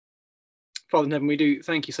Father in heaven, we do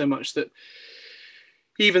thank you so much that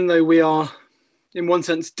even though we are, in one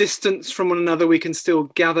sense, distanced from one another, we can still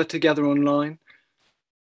gather together online.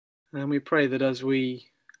 And we pray that as we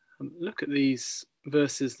look at these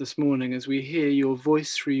verses this morning, as we hear your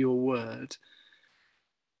voice through your word,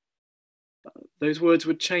 those words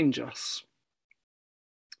would change us.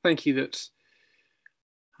 Thank you that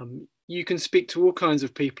you can speak to all kinds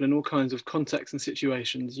of people in all kinds of contexts and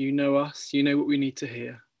situations. You know us, you know what we need to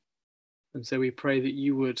hear. And so we pray that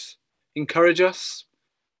you would encourage us.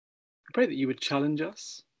 We pray that you would challenge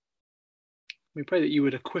us. We pray that you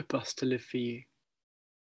would equip us to live for you.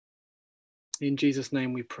 In Jesus'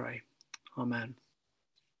 name we pray. Amen.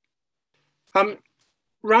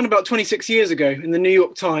 Around about 26 years ago in the New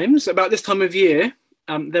York Times, about this time of year,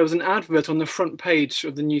 there was an advert on the front page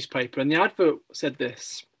of the newspaper, and the advert said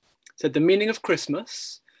this. It said, the meaning of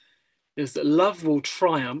Christmas is that love will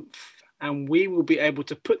triumph and we will be able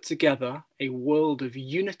to put together a world of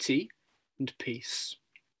unity and peace.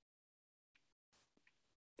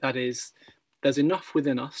 That is, there's enough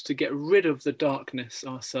within us to get rid of the darkness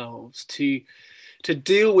ourselves, to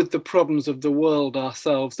deal with the problems of the world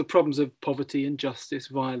ourselves, the problems of poverty, injustice,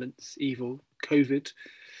 violence, evil, COVID.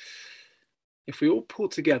 If we all pull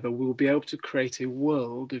together, we'll be able to create a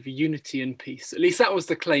world of unity and peace. At least that was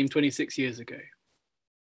the claim 26 years ago.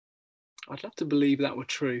 I'd love to believe that were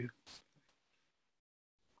true.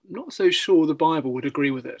 I'm not so sure the Bible would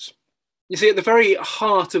agree with it. You see, at the very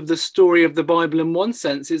heart of the story of the Bible, in one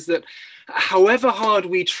sense, is that however hard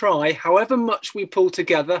we try, however much we pull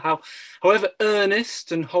together, however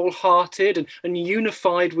earnest and wholehearted and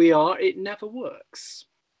unified we are, it never works.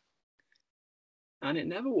 And it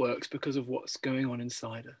never works because of what's going on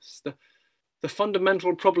inside us. The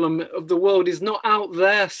fundamental problem of the world is not out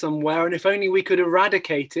there somewhere, and if only we could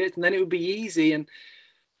eradicate it, and then it would be easy. And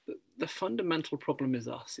the fundamental problem is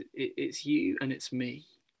us. It's you and it's me.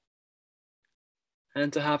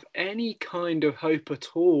 And to have any kind of hope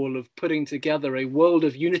at all of putting together a world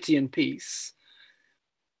of unity and peace,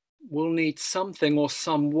 we'll need something or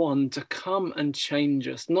someone to come and change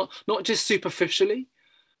us, not just superficially,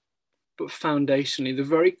 but foundationally, the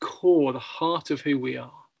very core, the heart of who we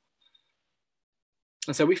are.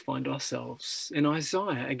 And so we find ourselves in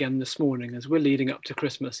Isaiah again this morning as we're leading up to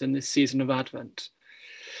Christmas in this season of Advent.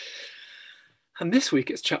 And this week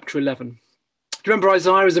it's chapter 11. Do you remember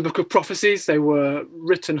Isaiah is a book of prophecies? They were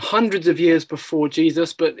written hundreds of years before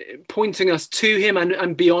Jesus, but pointing us to him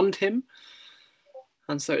and beyond him.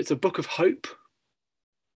 And so it's a book of hope.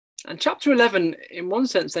 And chapter 11, in one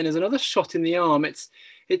sense, then, is another shot in the arm.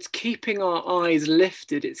 It's keeping our eyes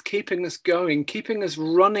lifted. It's keeping us going, keeping us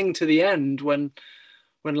running to the end when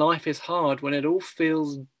life is hard, when it all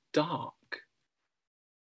feels dark.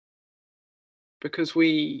 Because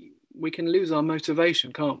we can lose our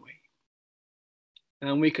motivation, can't we?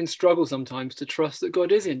 And we can struggle sometimes to trust that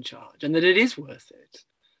God is in charge and that it is worth it.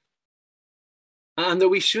 And that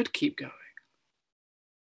we should keep going.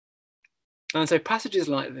 And so passages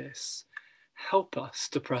like this help us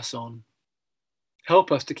to press on.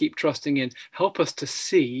 Help us to keep trusting in. Help us to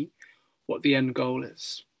see what the end goal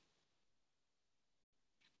is.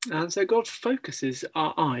 And so God focuses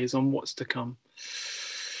our eyes on what's to come.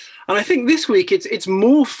 And I think this week it's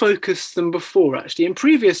more focused than before, actually. In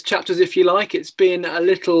previous chapters, if you like, it's been a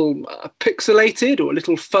little pixelated or a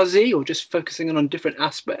little fuzzy or just focusing on different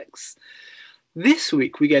aspects. This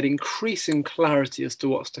week, we get increasing clarity as to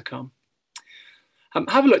what's to come.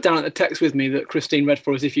 Have a look down at the text with me that Christine read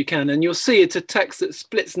for us, if you can, and you'll see it's a text that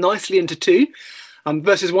splits nicely into two,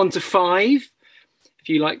 verses 1 to 5, if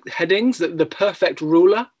you like headings, the perfect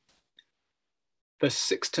ruler, verse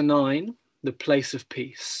 6 to 9, the place of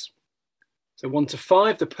peace. So 1 to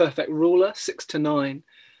 5, the perfect ruler, 6 to 9,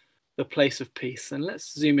 the place of peace. And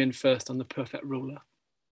let's zoom in first on the perfect ruler.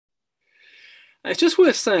 It's just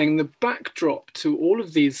worth saying the backdrop to all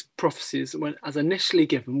of these prophecies, as initially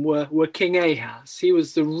given, were King Ahaz. He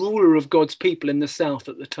was the ruler of God's people in the south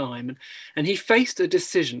at the time, and he faced a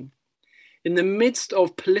decision in the midst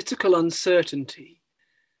of political uncertainty,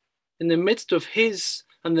 in the midst of his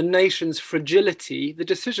and the nation's fragility. The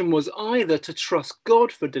decision was either to trust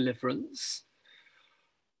God for deliverance,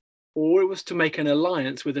 or it was to make an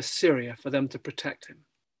alliance with Assyria for them to protect him.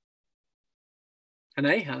 And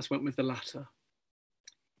Ahaz went with the latter.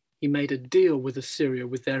 He made a deal with Assyria,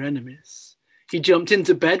 with their enemies. He jumped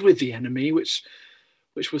into bed with the enemy, which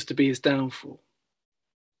was to be his downfall.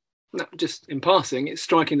 Now, just in passing, it's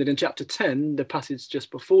striking that in chapter 10, the passage just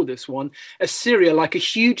before this one, Assyria, like a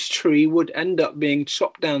huge tree, would end up being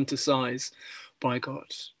chopped down to size by God.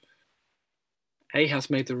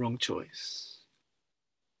 Ahaz made the wrong choice.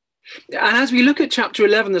 And as we look at chapter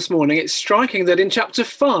 11 this morning, it's striking that in chapter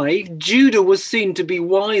 5, Judah was seen to be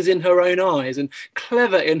wise in her own eyes and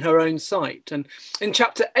clever in her own sight. And in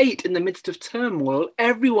chapter 8, in the midst of turmoil,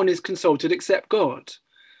 everyone is consulted except God.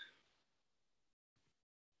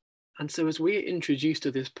 And so as we're introduced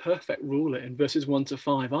to this perfect ruler in verses 1 to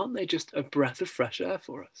 5, aren't they just a breath of fresh air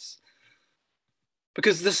for us?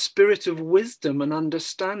 Because the spirit of wisdom and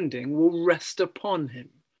understanding will rest upon him.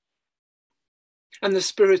 And the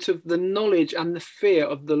spirit of the knowledge and the fear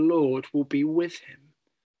of the Lord will be with him.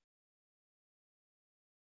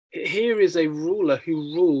 Here is a ruler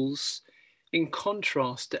who rules in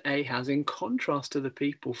contrast to Ahaz, in contrast to the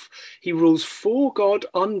people. He rules for God,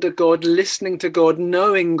 under God, listening to God,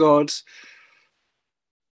 knowing God.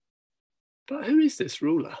 But who is this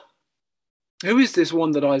ruler? Who is this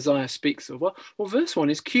one that Isaiah speaks of? Well, verse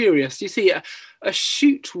 1 is curious. You see, a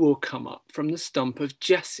shoot will come up from the stump of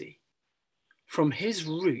Jesse. From his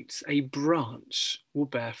roots, a branch will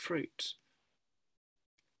bear fruit.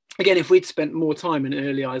 Again, if we'd spent more time in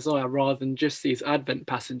early Isaiah rather than just these Advent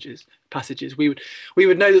passages, we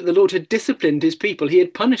would know that the Lord had disciplined his people. He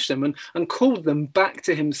had punished them and called them back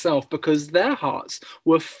to himself because their hearts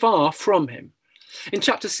were far from him. In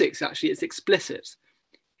chapter 6, actually, it's explicit.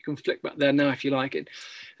 You can flick back there now if you like it.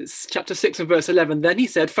 It's chapter 6 and verse 11. Then he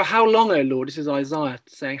said, "For how long, O Lord?" This is Isaiah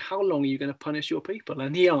saying, "How long are you going to punish your people?"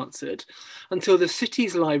 And he answered, "Until the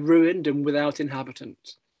cities lie ruined and without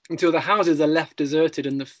inhabitant, until the houses are left deserted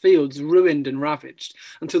and the fields ruined and ravaged,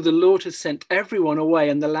 until the Lord has sent everyone away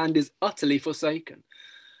and the land is utterly forsaken.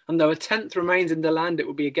 And though a tenth remains in the land, it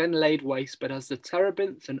will be again laid waste. But as the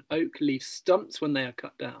terebinth and oak leave stumps when they are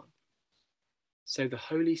cut down, so the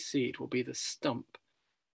holy seed will be the stump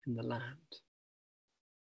in the land."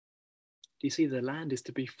 Do you see, the land is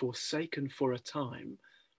to be forsaken for a time,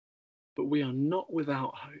 but we are not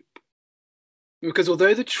without hope. Because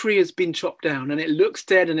although the tree has been chopped down and it looks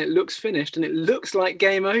dead and it looks finished and it looks like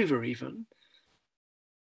game over even,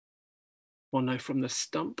 well, no, from the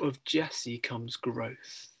stump of Jesse comes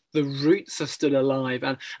growth. The roots are still alive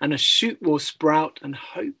and a shoot will sprout and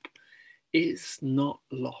hope is not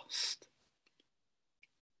lost.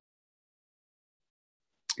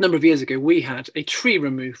 A number of years ago, we had a tree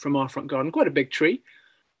removed from our front garden, quite a big tree,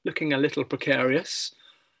 looking a little precarious.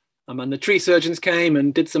 And the tree surgeons came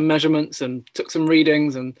and did some measurements and took some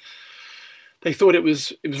readings, and they thought it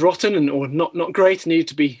was rotten or not great, needed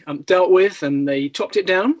to be dealt with, and they chopped it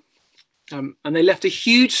down. And they left a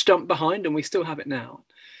huge stump behind, and we still have it now.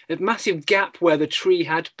 A massive gap where the tree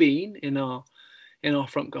had been in our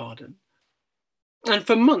front garden. And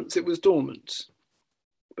for months it was dormant.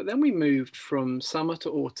 But then we moved from summer to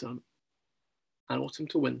autumn, and autumn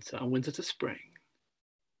to winter, and winter to spring.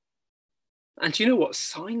 And you know what?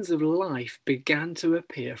 Signs of life began to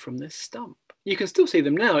appear from this stump. You can still see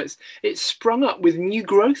them now. It's sprung up with new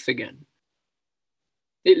growth again.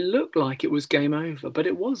 It looked like it was game over, but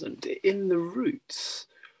it wasn't. In the roots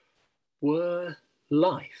were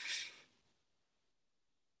life.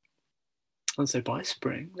 And so by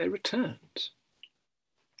spring, they returned.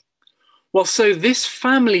 Well, so this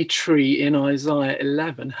family tree in Isaiah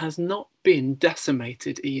 11 has not been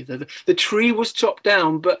decimated either. The tree was chopped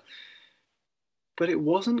down, but it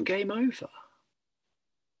wasn't game over.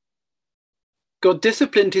 God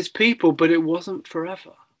disciplined his people, but it wasn't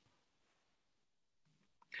forever.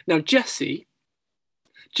 Now, Jesse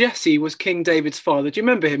was King David's father. Do you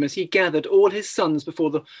remember him as he gathered all his sons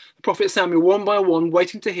before the prophet Samuel one by one,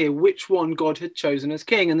 waiting to hear which one God had chosen as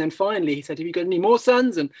king? And then finally he said, "Have you got any more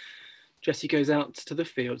sons?" And Jesse goes out to the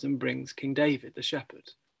fields and brings King David, the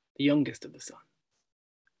shepherd, the youngest of the sons.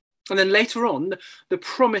 And then later on, the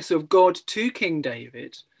promise of God to King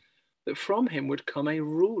David that from him would come a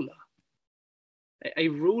ruler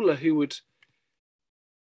who would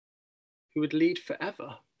lead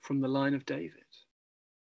forever from the line of David.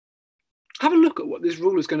 Have a look at what this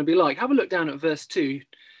ruler is going to be like. Have a look down at verse 2,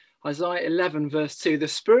 Isaiah 11, verse 2. "The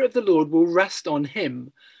Spirit of the Lord will rest on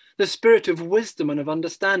him, the spirit of wisdom and of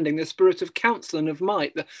understanding, the spirit of counsel and of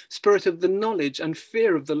might, the spirit of the knowledge and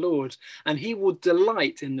fear of the Lord, and he will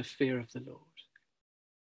delight in the fear of the Lord."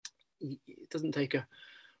 It doesn't take a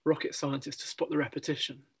rocket scientist to spot the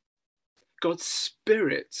repetition. God's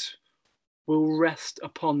Spirit will rest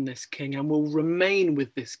upon this king and will remain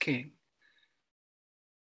with this king.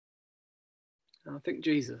 Now think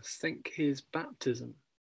Jesus, think his baptism.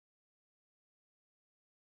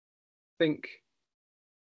 Think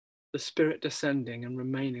the Spirit descending and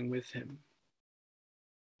remaining with him.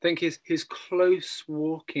 Think his close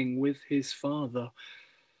walking with his Father.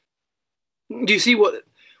 Do you see what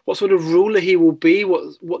what sort of ruler he will be,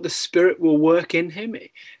 what the Spirit will work in him,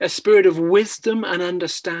 a spirit of wisdom and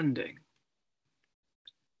understanding.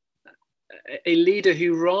 A leader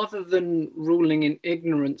who, rather than ruling in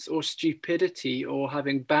ignorance or stupidity or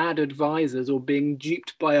having bad advisors or being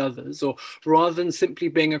duped by others, or rather than simply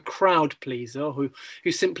being a crowd pleaser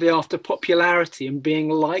who's simply after popularity and being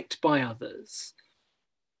liked by others,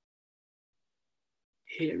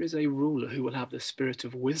 here is a ruler who will have the spirit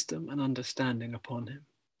of wisdom and understanding upon him.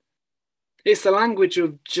 It's the language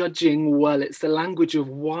of judging well. It's the language of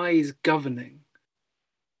wise governing.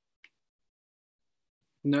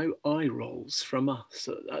 No eye rolls from us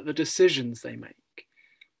at the decisions they make.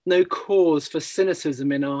 No cause for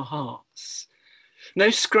cynicism in our hearts.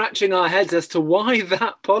 No scratching our heads as to why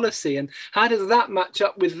that policy and how does that match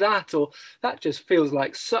up with that, or that just feels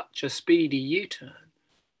like such a speedy U-turn.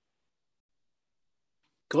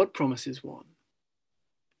 God promises one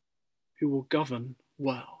who will govern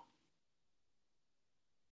well.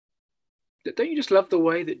 Don't you just love the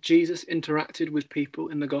way that Jesus interacted with people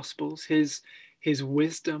in the Gospels? His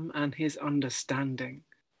wisdom and his understanding.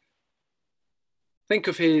 Think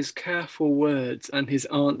of his careful words and his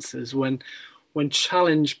answers when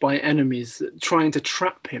challenged by enemies trying to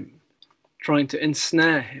trap him, trying to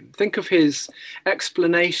ensnare him. Think of his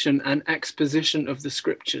explanation and exposition of the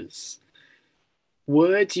scriptures.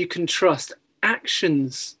 Words you can trust,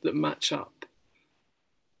 actions that match up.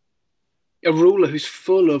 A ruler who's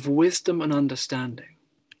full of wisdom and understanding.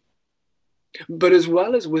 But as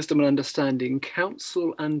well as wisdom and understanding,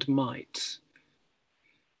 counsel and might,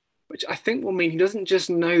 which I think will mean he doesn't just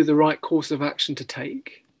know the right course of action to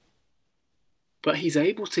take, but he's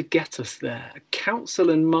able to get us there. Counsel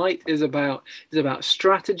and might is about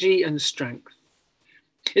strategy and strength.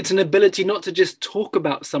 It's an ability not to just talk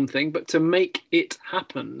about something, but to make it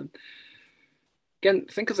happen. Again,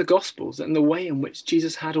 think of the Gospels and the way in which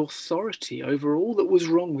Jesus had authority over all that was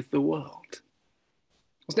wrong with the world.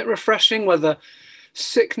 Wasn't it refreshing whether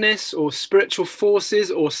sickness or spiritual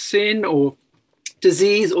forces or sin or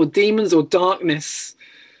disease or demons or darkness,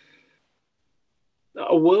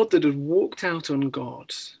 a world that had walked out on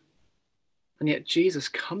God, and yet Jesus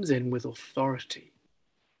comes in with authority,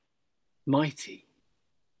 mighty,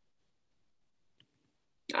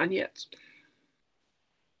 and yet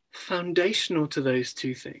foundational to those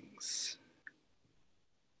two things.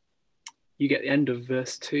 You get the end of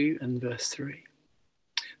verse 2 and verse 3.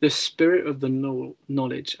 The spirit of the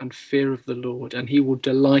knowledge and fear of the Lord, and he will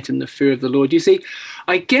delight in the fear of the Lord. You see,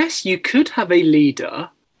 I guess you could have a leader.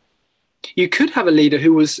 You could have a leader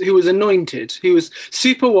who was anointed, who was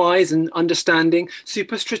super wise and understanding,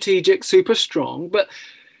 super strategic, super strong,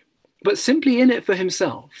 but simply in it for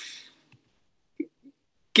himself.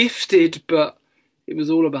 Gifted, but it was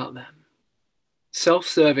all about them.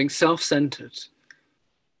 Self-serving, self-centered.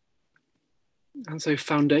 And so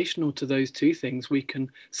foundational to those two things, we can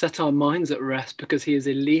set our minds at rest because he is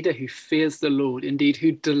a leader who fears the Lord, indeed,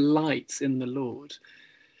 who delights in the Lord.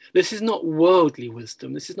 This is not worldly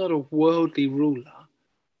wisdom. This is not a worldly ruler.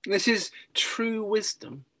 This is true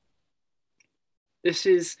wisdom. This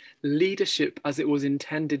is leadership as it was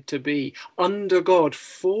intended to be, under God,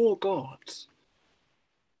 for God.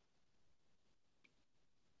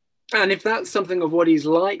 And if that's something of what he's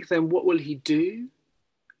like, then what will he do?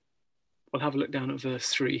 We'll have a look down at verse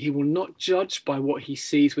 3. He will not judge by what he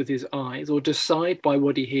sees with his eyes or decide by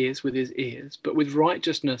what he hears with his ears, but with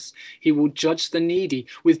righteousness he will judge the needy.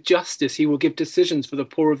 With justice he will give decisions for the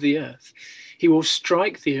poor of the earth. He will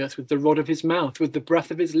strike the earth with the rod of his mouth. With the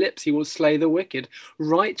breath of his lips he will slay the wicked.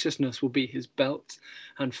 Righteousness will be his belt,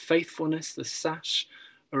 and faithfulness the sash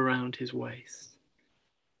around his waist.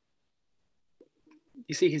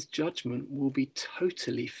 You see, his judgment will be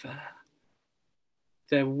totally fair.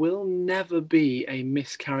 There will never be a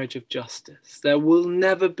miscarriage of justice. There will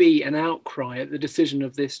never be an outcry at the decision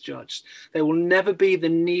of this judge. There will never be the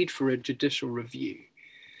need for a judicial review.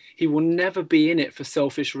 He will never be in it for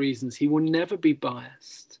selfish reasons. He will never be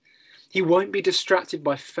biased. He won't be distracted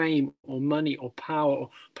by fame or money or power or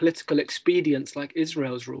political expedience like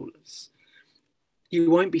Israel's rulers. He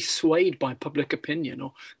won't be swayed by public opinion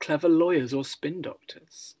or clever lawyers or spin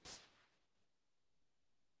doctors.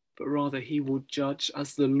 But rather he will judge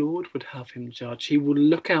as the Lord would have him judge. He will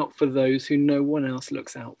look out for those who no one else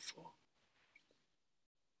looks out for.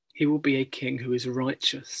 He will be a king who is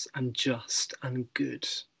righteous and just and good.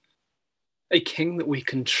 A king that we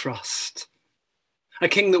can trust. A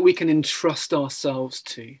king that we can entrust ourselves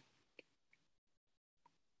to.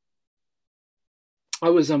 I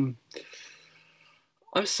was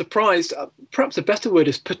surprised, perhaps a better word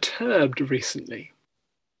is perturbed recently.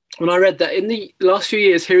 when I read that in the last few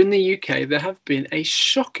years here in the UK, there have been a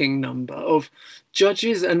shocking number of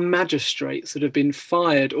judges and magistrates that have been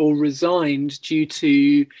fired or resigned due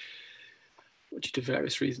to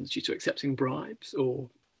various reasons, due to accepting bribes or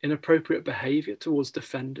inappropriate behaviour towards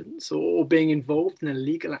defendants or being involved in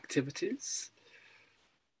illegal activities.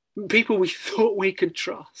 People we thought we could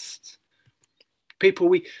trust, people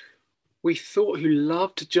we thought who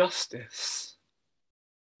loved justice,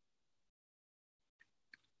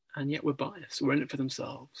 and yet we're biased, we're in it for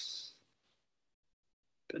themselves.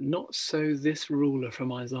 But not so this ruler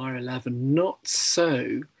from Isaiah 11, not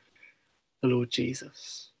so the Lord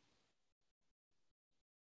Jesus.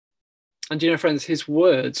 And you know, friends, his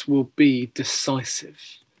words will be decisive.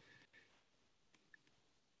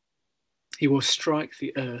 He will strike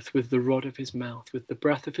the earth with the rod of his mouth, with the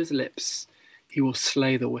breath of his lips. He will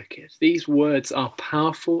slay the wicked. These words are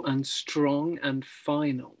powerful and strong and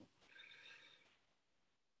final.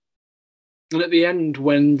 And at the end,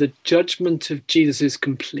 when the judgment of Jesus is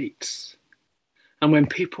complete, and when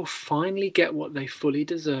people finally get what they fully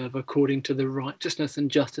deserve according to the righteousness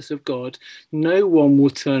and justice of God, no one will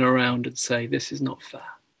turn around and say, this is not fair.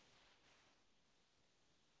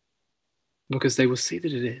 Because they will see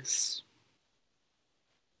that it is.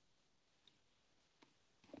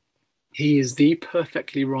 He is the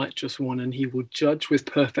perfectly righteous one, and he will judge with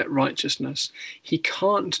perfect righteousness. He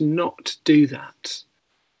can't not do that.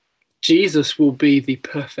 Jesus will be the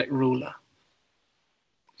perfect ruler.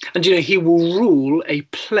 And you know, he will rule a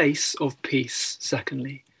place of peace,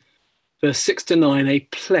 secondly. Verse 6 to 9, a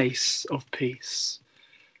place of peace.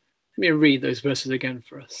 Let me read those verses again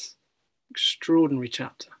for us. Extraordinary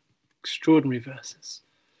chapter, extraordinary verses.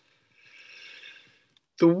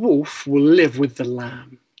 The wolf will live with the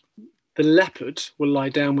lamb. The leopard will lie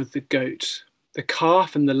down with the goat. The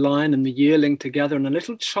calf and the lion and the yearling together, and a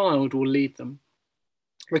little child will lead them.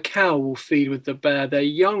 The cow will feed with the bear, their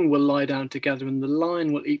young will lie down together, and the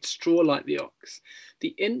lion will eat straw like the ox.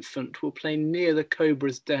 The infant will play near the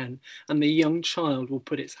cobra's den, and the young child will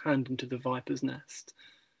put its hand into the viper's nest.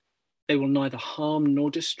 They will neither harm nor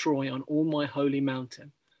destroy on all my holy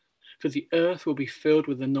mountain, for the earth will be filled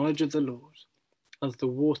with the knowledge of the Lord, as the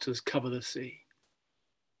waters cover the sea.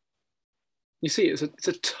 You see, it's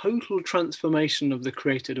a total transformation of the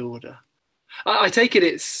created order. I take it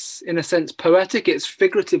it's, in a sense, poetic, it's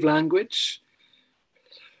figurative language.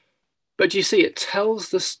 But you see, it tells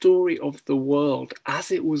the story of the world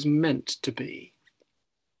as it was meant to be.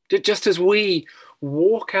 Just as we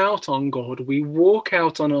walk out on God, we walk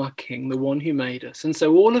out on our King, the one who made us. And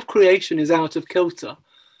so all of creation is out of kilter,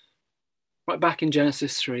 right back in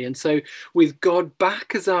Genesis 3. And so with God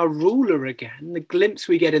back as our ruler again, the glimpse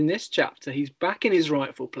we get in this chapter, he's back in his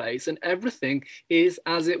rightful place and everything is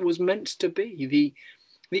as it was meant to be.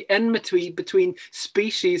 The enmity between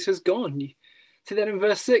species has gone. See that in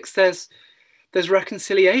verse 6, there's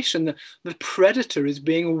reconciliation. The predator is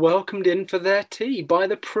being welcomed in for their tea by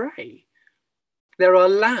the prey. There are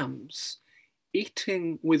lambs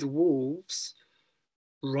eating with wolves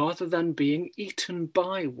rather than being eaten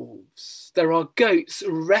by wolves. There are goats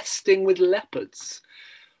resting with leopards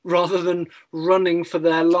rather than running for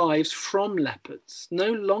their lives from leopards.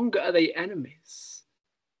 No longer are they enemies.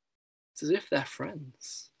 It's as if they're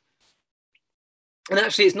friends. And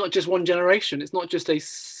actually, it's not just one generation. It's not just a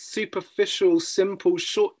superficial, simple,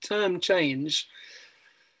 short-term change.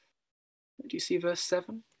 Do you see verse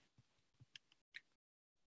 7?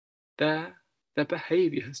 Their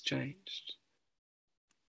behavior has changed.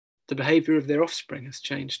 The behavior of their offspring has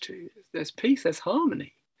changed too. There's peace, there's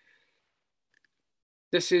harmony.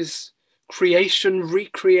 This is creation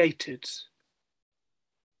recreated.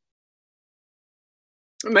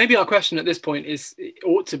 Maybe our question at this point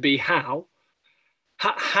ought to be how?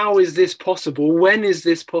 How is this possible? When is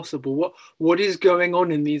this possible? What is going on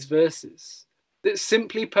in these verses? It's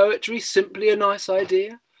simply poetry, simply a nice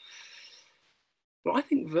idea? But I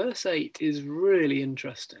think verse 8 is really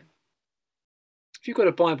interesting. If you've got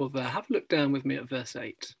a Bible there, have a look down with me at verse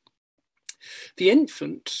 8. The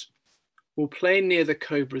infant will play near the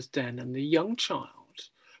cobra's den, and the young child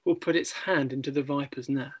will put its hand into the viper's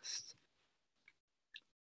nest.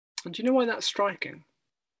 And do you know why that's striking?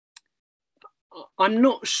 I'm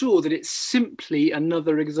not sure that it's simply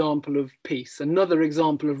another example of peace, another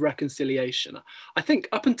example of reconciliation. I think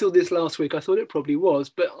up until this last week, I thought it probably was,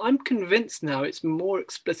 but I'm convinced now it's more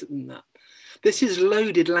explicit than that. This is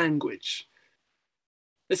loaded language.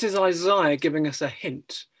 This is Isaiah giving us a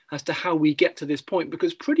hint as to how we get to this point,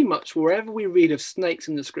 because pretty much wherever we read of snakes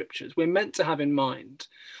in the scriptures, we're meant to have in mind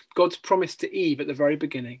God's promise to Eve at the very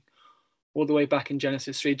beginning, all the way back in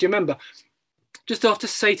Genesis 3. Do you remember Just after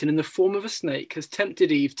Satan, in the form of a snake, has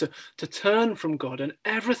tempted Eve to turn from God and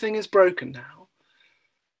everything is broken now,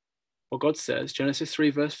 well, God says, Genesis 3,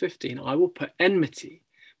 verse 15, I will put enmity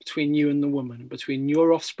between you and the woman, between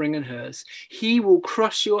your offspring and hers. He will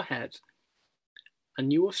crush your head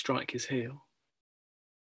and you will strike his heel.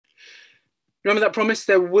 Remember that promise?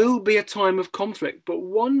 There will be a time of conflict, but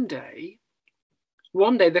one day,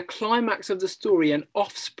 the climax of the story, an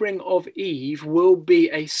offspring of Eve, will be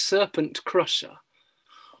a serpent crusher.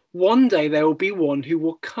 One day there will be one who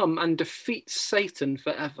will come and defeat Satan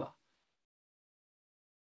forever.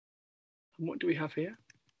 And what do we have here?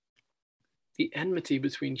 The enmity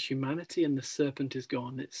between humanity and the serpent is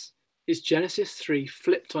gone. It's Genesis 3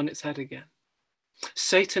 flipped on its head again.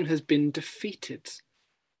 Satan has been defeated.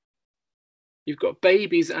 You've got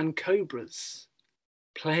babies and cobras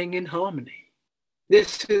playing in harmony.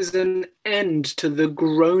 This is an end to the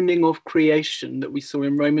groaning of creation that we saw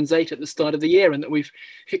in Romans 8 at the start of the year and that we've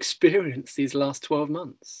experienced these last 12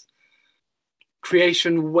 months.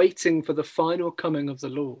 Creation waiting for the final coming of the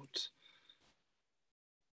Lord.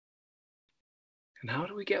 And how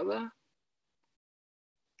do we get there?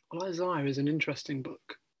 Well, Isaiah is an interesting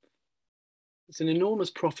book. It's an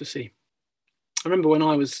enormous prophecy. I remember when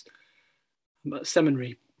I was at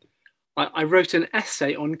seminary, I wrote an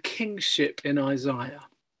essay on kingship in Isaiah.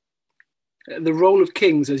 The role of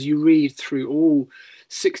kings as you read through all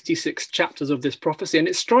 66 chapters of this prophecy. And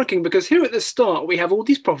it's striking because here at the start, we have all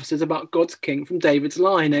these prophecies about God's king from David's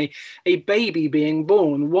line, a baby being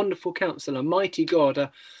born, wonderful counselor, mighty God,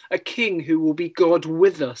 a king who will be God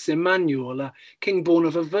with us, Emmanuel, a king born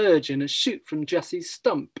of a virgin, a shoot from Jesse's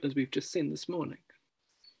stump, as we've just seen this morning.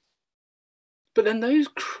 But then those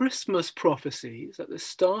Christmas prophecies at the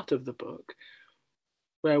start of the book,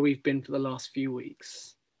 where we've been for the last few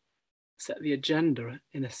weeks, set the agenda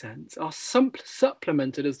in a sense, are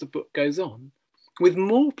supplemented as the book goes on with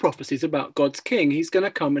more prophecies about God's king. He's going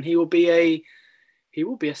to come and he will be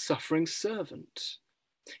a suffering servant.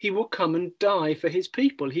 He will come and die for his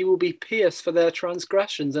people. He will be pierced for their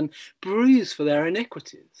transgressions and bruised for their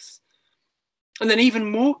iniquities. And then even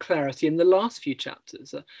more clarity in the last few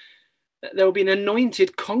chapters. There will be an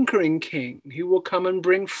anointed conquering king who will come and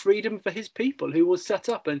bring freedom for his people, who will set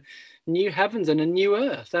up a new heavens and a new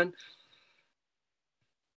earth. And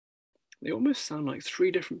they almost sound like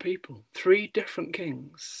three different people, three different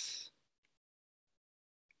kings.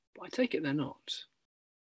 But I take it they're not.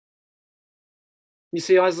 You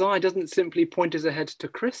see, Isaiah doesn't simply point us ahead to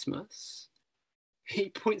Christmas. He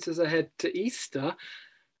points us ahead to Easter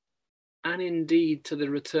and indeed to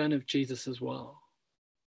the return of Jesus as well.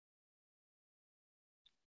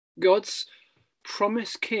 God's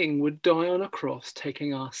promised king would die on a cross,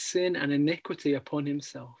 taking our sin and iniquity upon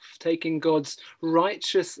himself, taking God's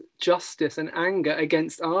righteous justice and anger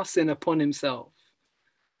against our sin upon himself.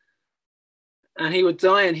 And he would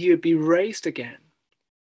die and he would be raised again.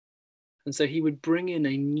 And so he would bring in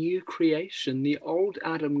a new creation, the old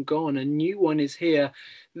Adam gone, a new one is here.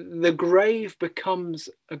 The grave becomes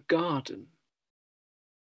a garden,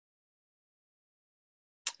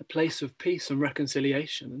 a place of peace and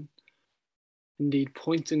reconciliation. Indeed,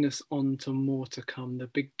 pointing us on to more to come, the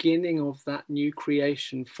beginning of that new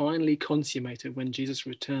creation finally consummated when Jesus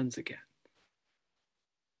returns again.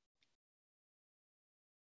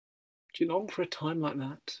 Do you long for a time like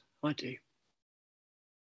that? I do.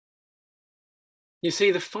 You see,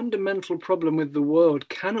 the fundamental problem with the world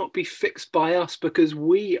cannot be fixed by us because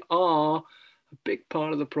we are a big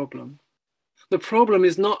part of the problem. The problem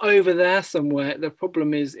is not over there somewhere, the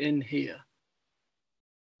problem is in here.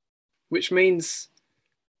 Which means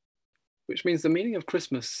the meaning of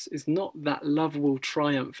Christmas is not that love will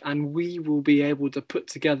triumph and we will be able to put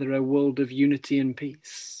together a world of unity and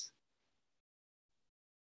peace.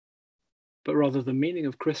 But rather the meaning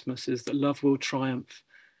of Christmas is that love will triumph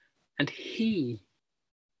and he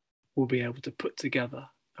will be able to put together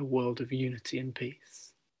a world of unity and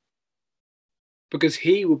peace. Because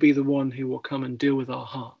he will be the one who will come and deal with our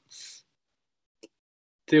hearts,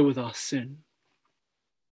 deal with our sin,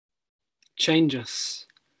 change us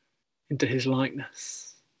into his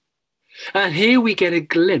likeness. And here we get a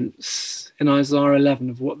glimpse in Isaiah 11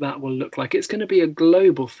 of what that will look like. It's going to be a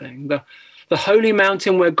global thing. The holy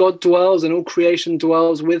mountain where God dwells and all creation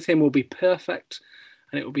dwells with him will be perfect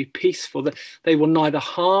and it will be peaceful. They will neither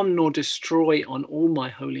harm nor destroy on all my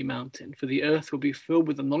holy mountain, for the earth will be filled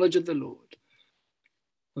with the knowledge of the Lord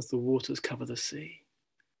as the waters cover the sea.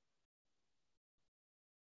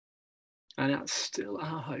 And that's still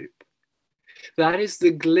our hope. That is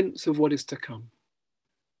the glimpse of what is to come.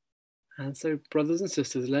 And so, brothers and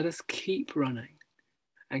sisters, let us keep running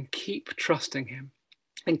and keep trusting him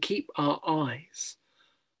and keep our eyes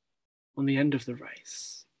on the end of the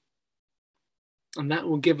race. And that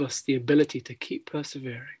will give us the ability to keep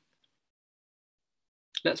persevering.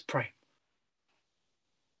 Let's pray.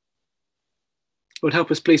 Lord,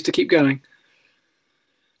 help us please to keep going.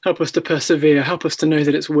 Help us to persevere. Help us to know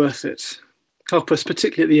that it's worth it. Help us,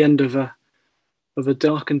 particularly at the end of a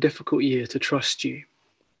dark and difficult year, to trust you.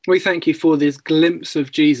 We thank you for this glimpse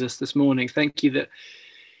of Jesus this morning. Thank you that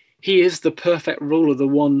he is the perfect ruler, the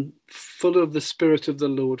one full of the Spirit of the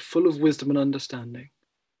Lord, full of wisdom and understanding,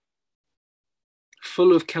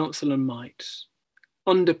 full of counsel and might,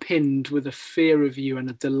 underpinned with a fear of you and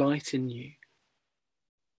a delight in you.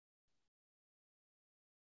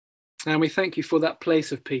 And we thank you for that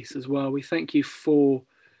place of peace as well. We thank you for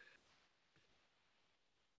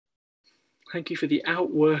the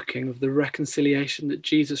outworking of the reconciliation that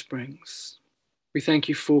Jesus brings. We thank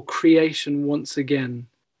you for creation once again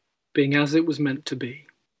being as it was meant to be.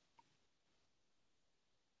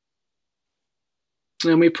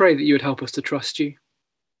 And we pray that you would help us to trust you.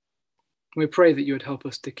 We pray that you would help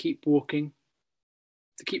us to keep walking,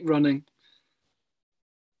 to keep running.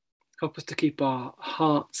 Help us to keep our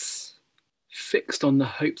hearts fixed on the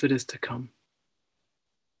hope that is to come.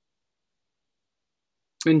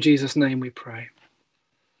 In Jesus' name we pray.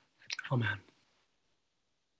 Amen.